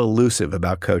so elusive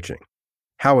about coaching.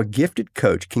 How a gifted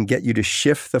coach can get you to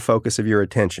shift the focus of your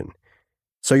attention.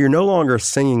 So you're no longer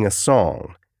singing a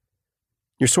song.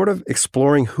 You're sort of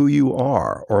exploring who you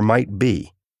are or might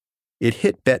be. It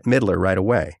hit Bette Midler right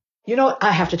away.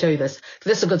 I have to tell you this.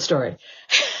 This is a good story.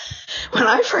 When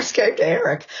I first came to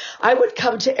Eric, I would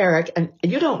come to Eric, and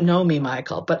you don't know me,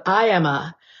 Michael, but I'm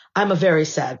a very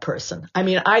sad person. I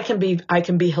mean, I can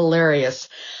be hilarious,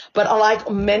 but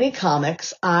unlike many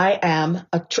comics, I am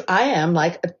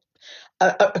like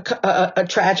a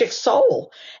tragic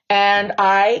soul, and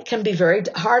I can be very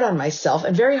hard on myself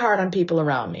and very hard on people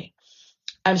around me.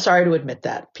 I'm sorry to admit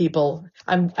that, people.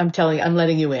 I'm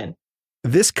letting you in.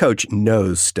 This coach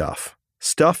knows stuff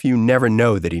you never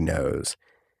know that he knows.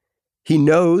 He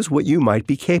knows what you might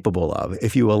be capable of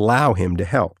if you allow him to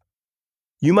help.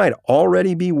 You might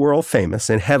already be world famous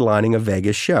and headlining a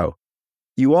Vegas show.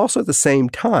 You also at the same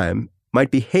time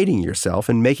might be hating yourself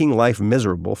and making life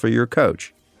miserable for your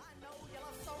coach.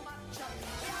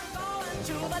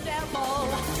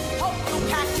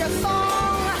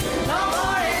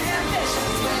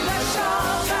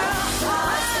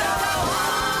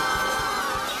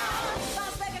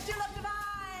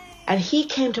 And he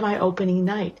came to my opening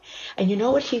night. And you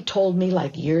know what he told me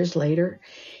like years later?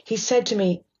 He said to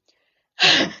me,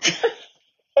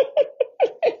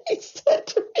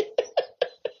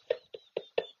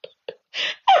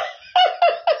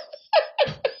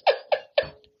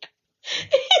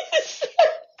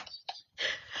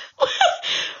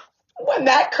 when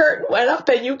that curtain went up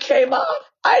and you came on,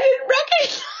 I didn't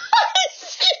recognize you.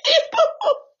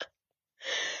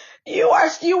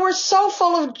 You were so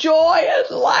full of joy and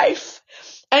life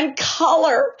and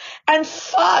color and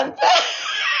fun.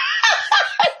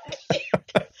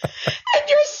 And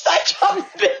you're such a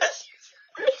miss.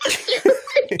 He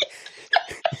said,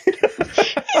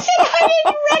 I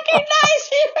didn't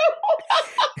recognize you.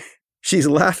 She's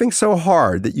laughing so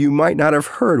hard that you might not have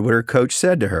heard what her coach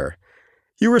said to her.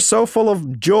 You were so full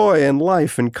of joy and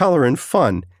life and color and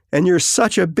fun, and you're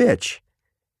such a bitch.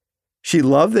 She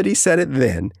loved that he said it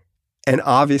then, and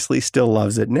obviously still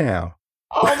loves it now.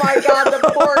 Oh my God, the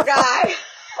poor guy.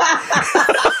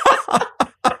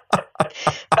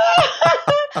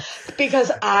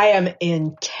 Because I am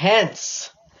intense.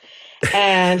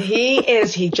 And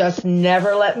he just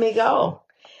never let me go.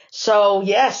 So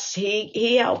yes,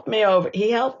 he helped me over.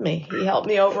 He helped me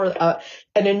over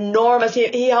an enormous,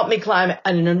 he helped me climb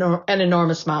an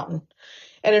enormous mountain.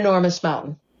 An enormous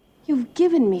mountain. You've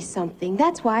given me something.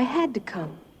 That's why I had to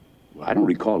come. Well, I don't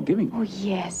recall giving. Oh,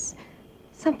 yes.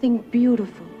 Something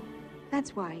beautiful.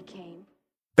 That's why I came.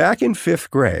 Back in 5th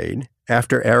grade,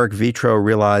 after Eric Vetro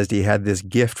realized he had this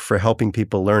gift for helping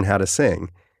people learn how to sing,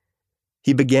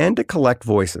 he began to collect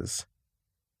voices.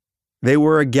 They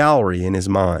were a gallery in his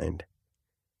mind.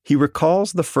 He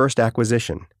recalls the first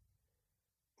acquisition,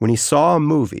 when he saw a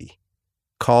movie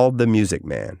called The Music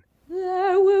Man.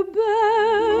 There were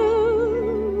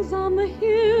bells on the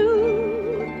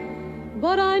hill,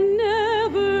 but I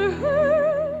never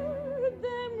heard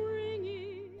them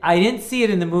ringing. I didn't see it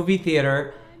in the movie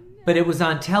theater, but it was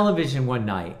on television one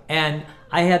night. And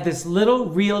I had this little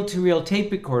reel-to-reel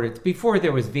tape recorder. It's before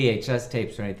there was VHS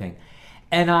tapes or anything.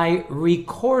 And I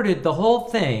recorded the whole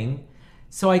thing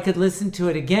so I could listen to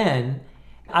it again.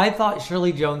 I thought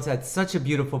Shirley Jones had such a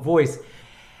beautiful voice.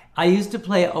 I used to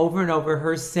play over and over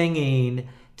her singing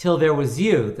Till There Was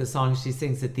You, the song she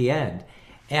sings at the end.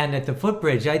 And at the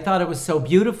footbridge, I thought it was so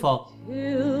beautiful.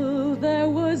 Till there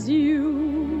was you.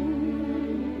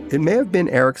 It may have been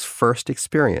Eric's first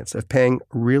experience of paying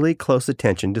really close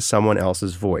attention to someone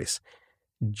else's voice,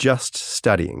 just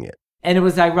studying it. And it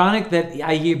was ironic that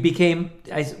I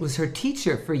was her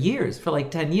teacher for years, for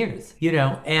like 10 years,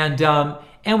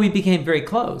 and we became very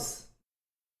close.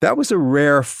 That was a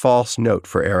rare false note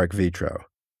for Eric Vetro.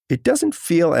 It doesn't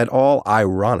feel at all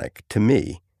ironic to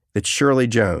me that Shirley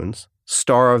Jones,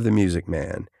 star of The Music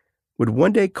Man, would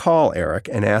one day call Eric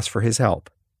and ask for his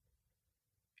help.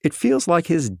 It feels like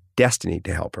his destiny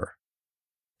to help her.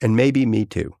 And maybe me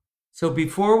too. So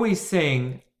before we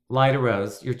sing Light a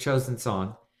Rose, your chosen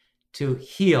song, to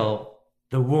heal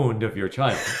the wound of your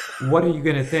child, what are you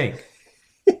going to think?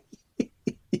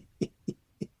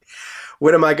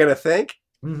 What am I going to think?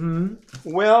 Mm-hmm.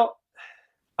 Well,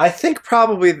 I think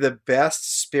probably the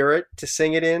best spirit to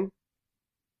sing it in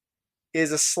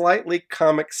is a slightly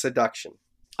comic seduction.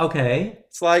 Okay.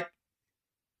 It's like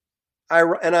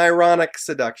an ironic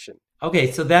seduction.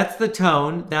 Okay, so that's the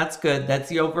tone. That's good. That's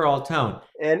the overall tone.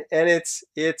 And it's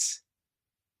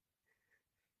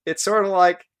sort of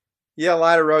like, yeah,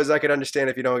 Light a Rose, I could understand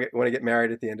if you don't want to get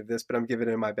married at the end of this, but I'm giving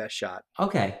it my best shot.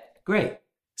 Okay, great.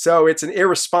 So it's an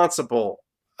irresponsible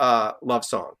love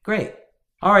song. Great.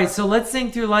 All right, so let's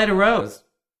sing through Light a Rose.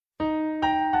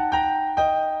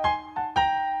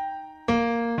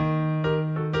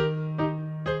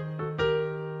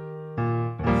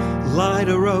 Light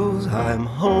a rose, I'm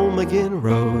home again,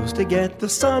 Rose, to get the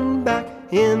sun back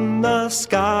in the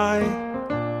sky.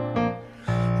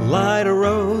 Light a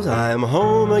rose, I'm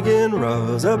home again,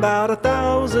 Rose, about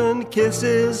 1,000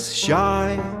 kisses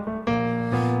shy.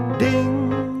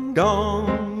 Ding,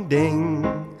 dong, ding,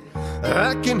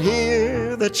 I can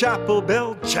hear the chapel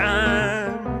bell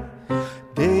chime.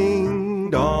 Ding,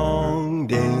 dong,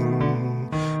 ding,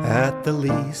 At the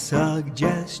least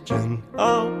suggestion,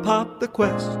 I'll pop the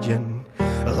question.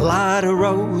 Light a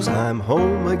rose, I'm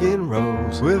home again,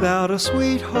 Rose, without a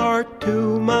sweetheart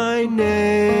to my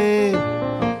name.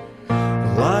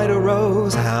 Light a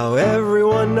rose, how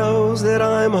everyone knows that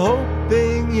I'm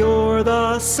hoping you're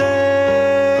the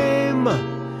same.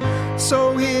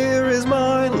 So here is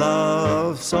my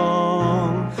love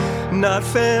song, not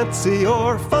fancy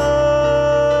or fine.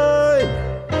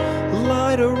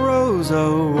 Light a rose,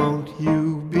 oh, won't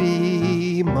you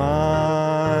be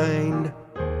mine?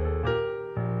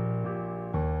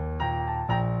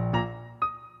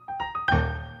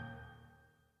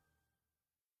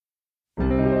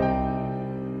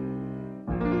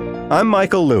 I'm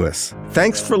Michael Lewis.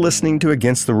 Thanks for listening to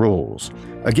Against the Rules.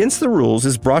 Against the Rules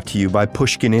is brought to you by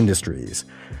Pushkin Industries.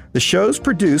 The show's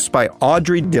produced by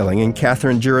Audrey Dilling and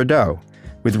Catherine Girardeau,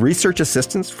 with research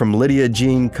assistance from Lydia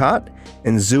Jean Cott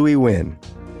and Zooey Wynn.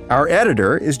 Our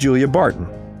editor is Julia Barton.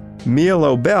 Mia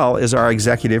Lobel is our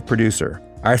executive producer.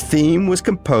 Our theme was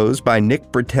composed by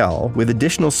Nick Bertel, with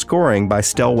additional scoring by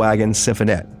Stellwagen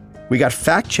Symphonette. We got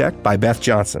fact-checked by Beth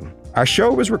Johnson. Our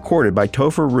show was recorded by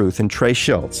Topher Ruth and Trey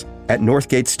Schultz at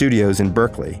Northgate Studios in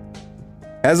Berkeley.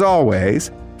 As always,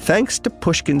 thanks to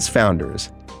Pushkin's founders,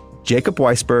 Jacob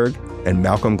Weisberg and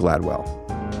Malcolm Gladwell.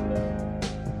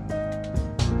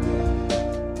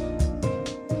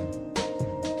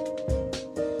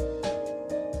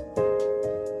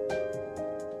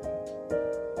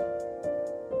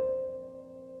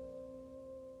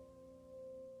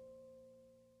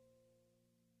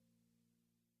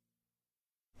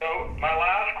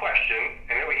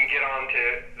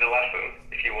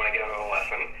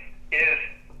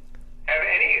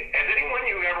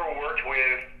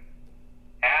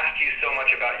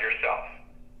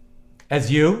 As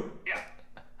you? Yeah.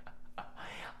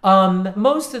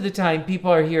 Most of the time, people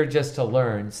are here just to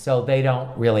learn, so they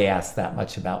don't really ask that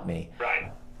much about me. Right.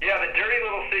 Yeah, the dirty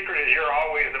little secret is you're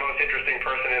always the most interesting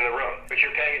person in the room, but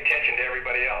you're paying attention to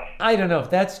everybody else. I don't know if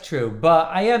that's true, but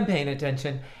I am paying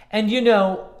attention. And you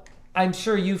know, I'm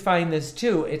sure you find this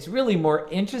too. It's really more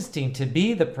interesting to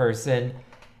be the person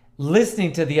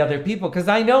listening to the other people, because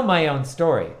I know my own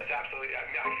story. That's absolutely, I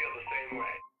feel the same way.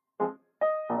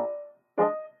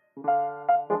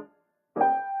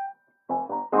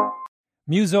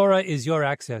 Musora is your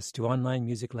access to online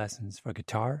music lessons for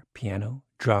guitar, piano,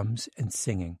 drums, and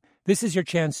singing. This is your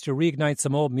chance to reignite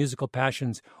some old musical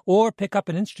passions or pick up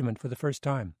an instrument for the first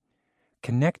time.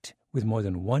 Connect with more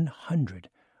than 100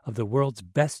 of the world's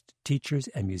best teachers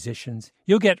and musicians.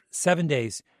 You'll get 7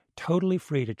 days totally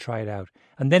free to try it out,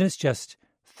 and then it's just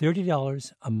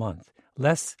 $30 a month,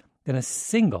 less than a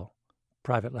single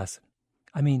private lesson.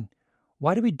 I mean,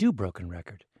 why do we do Broken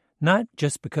Record? Not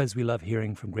just because we love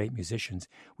hearing from great musicians.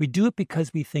 We do it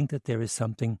because we think that there is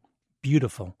something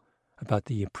beautiful about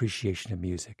the appreciation of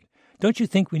music. Don't you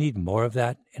think we need more of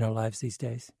that in our lives these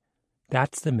days?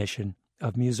 That's the mission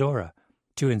of Musora,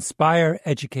 to inspire,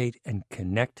 educate, and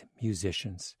connect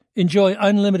musicians. Enjoy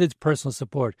unlimited personal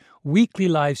support, weekly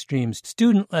live streams,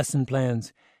 student lesson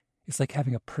plans. It's like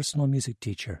having a personal music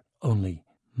teacher, only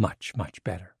much, much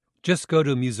better. Just go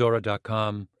to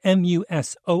Musora.com,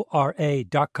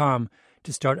 Musora.com,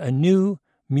 to start a new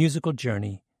musical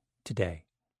journey today.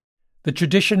 The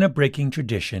tradition of breaking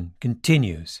tradition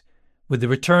continues with the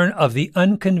return of the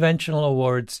Unconventional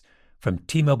Awards from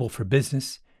T-Mobile for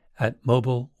Business at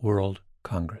Mobile World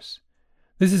Congress.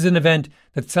 This is an event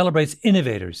that celebrates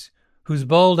innovators whose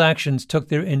bold actions took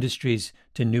their industries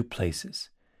to new places.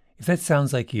 If that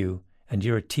sounds like you and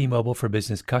you're a T-Mobile for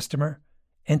Business customer,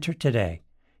 enter today.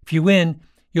 If you win,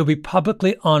 you'll be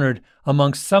publicly honored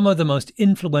amongst some of the most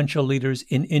influential leaders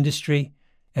in industry.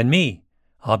 And me,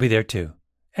 I'll be there too.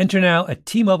 Enter now at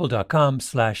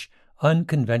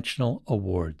T-Mobile.com/unconventional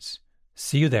awards.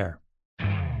 See you there.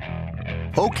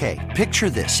 Okay, picture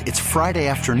this. It's Friday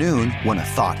afternoon when a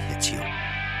thought hits you.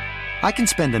 I can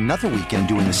spend another weekend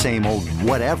doing the same old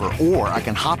whatever, or I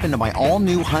can hop into my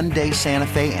all-new Hyundai Santa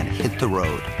Fe and hit the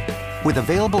road. With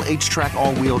available H-Track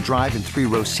all-wheel drive and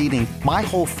 3-row seating, my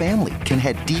whole family can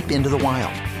head deep into the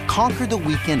wild. Conquer the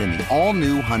weekend in the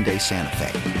all-new Hyundai Santa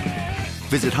Fe.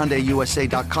 Visit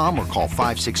HyundaiUSA.com or call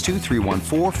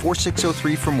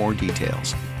 562-314-4603 for more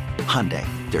details. Hyundai,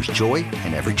 there's joy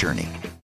in every journey.